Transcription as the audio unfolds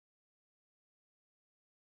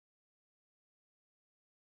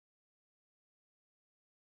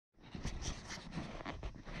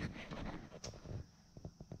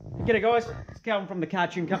G'day guys, it's Calvin from the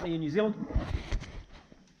Cartoon Company in New Zealand.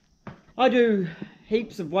 I do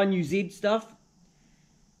heaps of 1UZ stuff,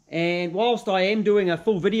 and whilst I am doing a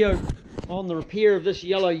full video on the repair of this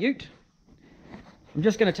yellow ute, I'm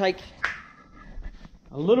just going to take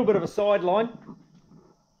a little bit of a sideline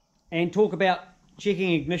and talk about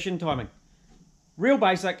checking ignition timing. Real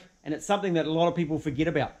basic, and it's something that a lot of people forget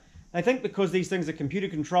about. They think because these things are computer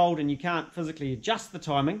controlled and you can't physically adjust the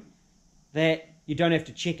timing that you don't have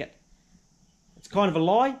to check it. It's kind of a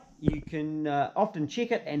lie. You can often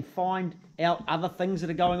check it and find out other things that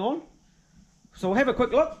are going on. So we'll have a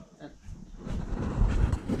quick look.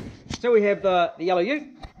 So we have the yellow ute.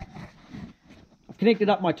 I've connected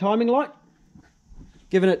up my timing light,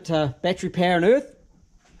 given it battery power and earth.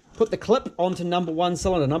 Put the clip onto number one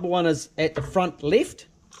cylinder. Number one is at the front left.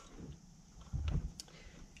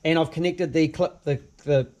 And I've connected the clip,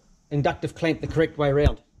 the inductive clamp the correct way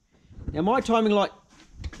around. Now my timing light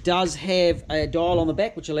does have a dial on the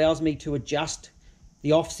back which allows me to adjust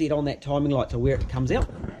the offset on that timing light to where it comes out.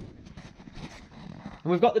 And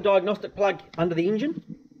we've got the diagnostic plug under the engine.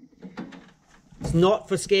 It's not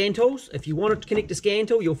for scan tools. If you want it to connect to scan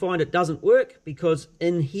tool, you'll find it doesn't work because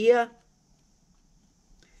in here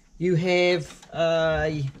you have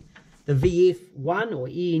the VF1 or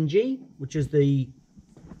ENG, which is the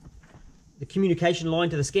communication line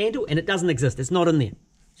to the scan tool, and it doesn't exist. It's not in there.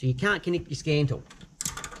 So you can't connect your scan tool.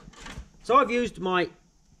 So I've used my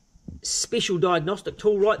special diagnostic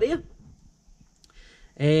tool right there,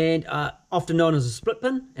 and often known as a split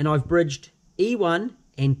pin, and I've bridged E1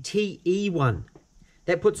 and TE1.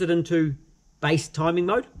 That puts it into base timing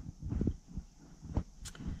mode.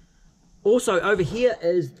 Also over here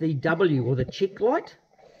is the W or the check light,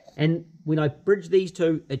 and when I bridge these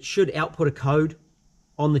two, it should output a code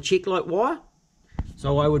on the check light wire.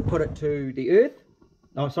 So I would put it to the earth.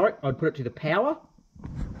 Oh, sorry, I'd put it to the power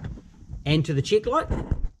and to the check light.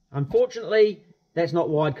 Unfortunately, that's not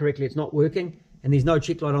wired correctly. It's not working, and there's no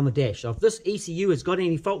check light on the dash. So if this ECU has got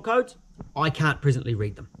any fault codes, I can't presently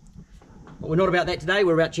read them. But we're not about that today.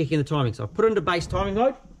 We're about checking the timing. So I've put it into base timing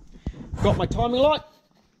mode. Got my timing light.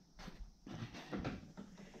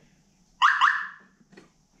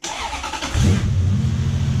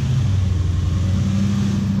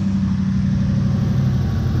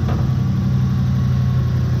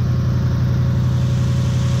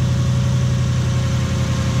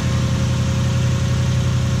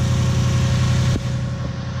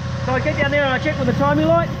 So I get down there and I check with the timing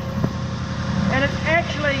light, and it's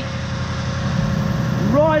actually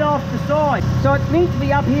right off the side. So it's meant to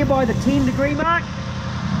be up here by the 10-degree mark.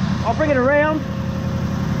 I'll bring it around.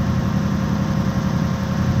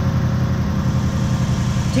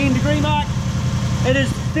 10-degree mark. It is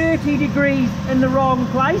 30 degrees in the wrong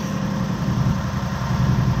place.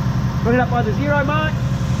 Bring it up by the 0 mark.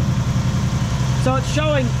 So it's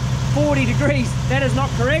showing 40 degrees. That is not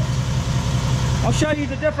correct. I'll show you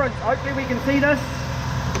the difference. Hopefully we can see this.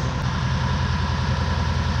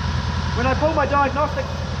 When I pull my diagnostic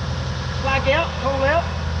plug out, pull out,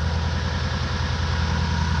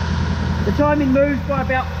 the timing moves by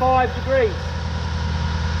about 5 degrees.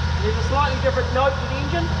 And there's a slightly different note to the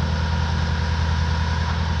engine.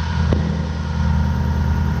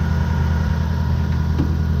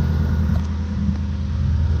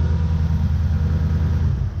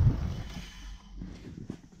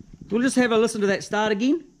 We'll just have a listen to that start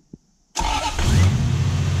again.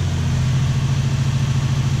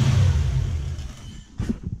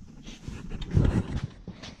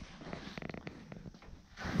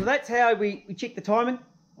 So that's how we check the timing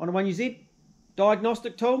on a 1UZ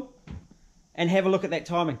diagnostic tool and have a look at that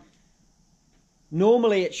timing.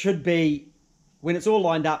 Normally it should be, when it's all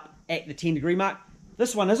lined up, at the 10-degree mark.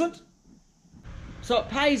 This one isn't. So it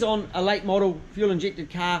pays on a late model fuel injected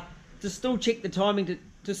car to still check the timing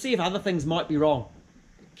to see if other things might be wrong.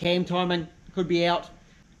 Cam timing could be out.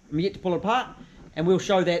 I'm yet to pull it apart, and we'll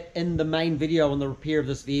show that in the main video on the repair of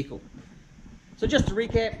this vehicle. So just to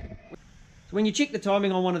recap, so when you check the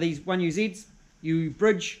timing on one of these 1UZs, you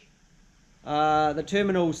bridge the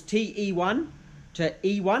terminals TE1 to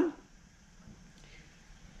E1.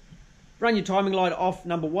 Run your timing light off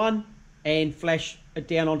number one and flash it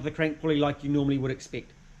down onto the crank pulley like you normally would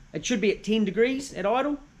expect. It should be at 10 degrees at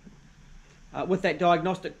idle. With that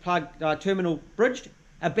diagnostic plug terminal bridged,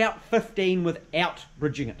 about 15 without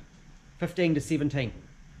bridging it, 15 to 17.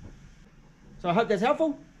 So I hope that's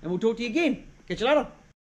helpful, and we'll talk to you again. Catch you later.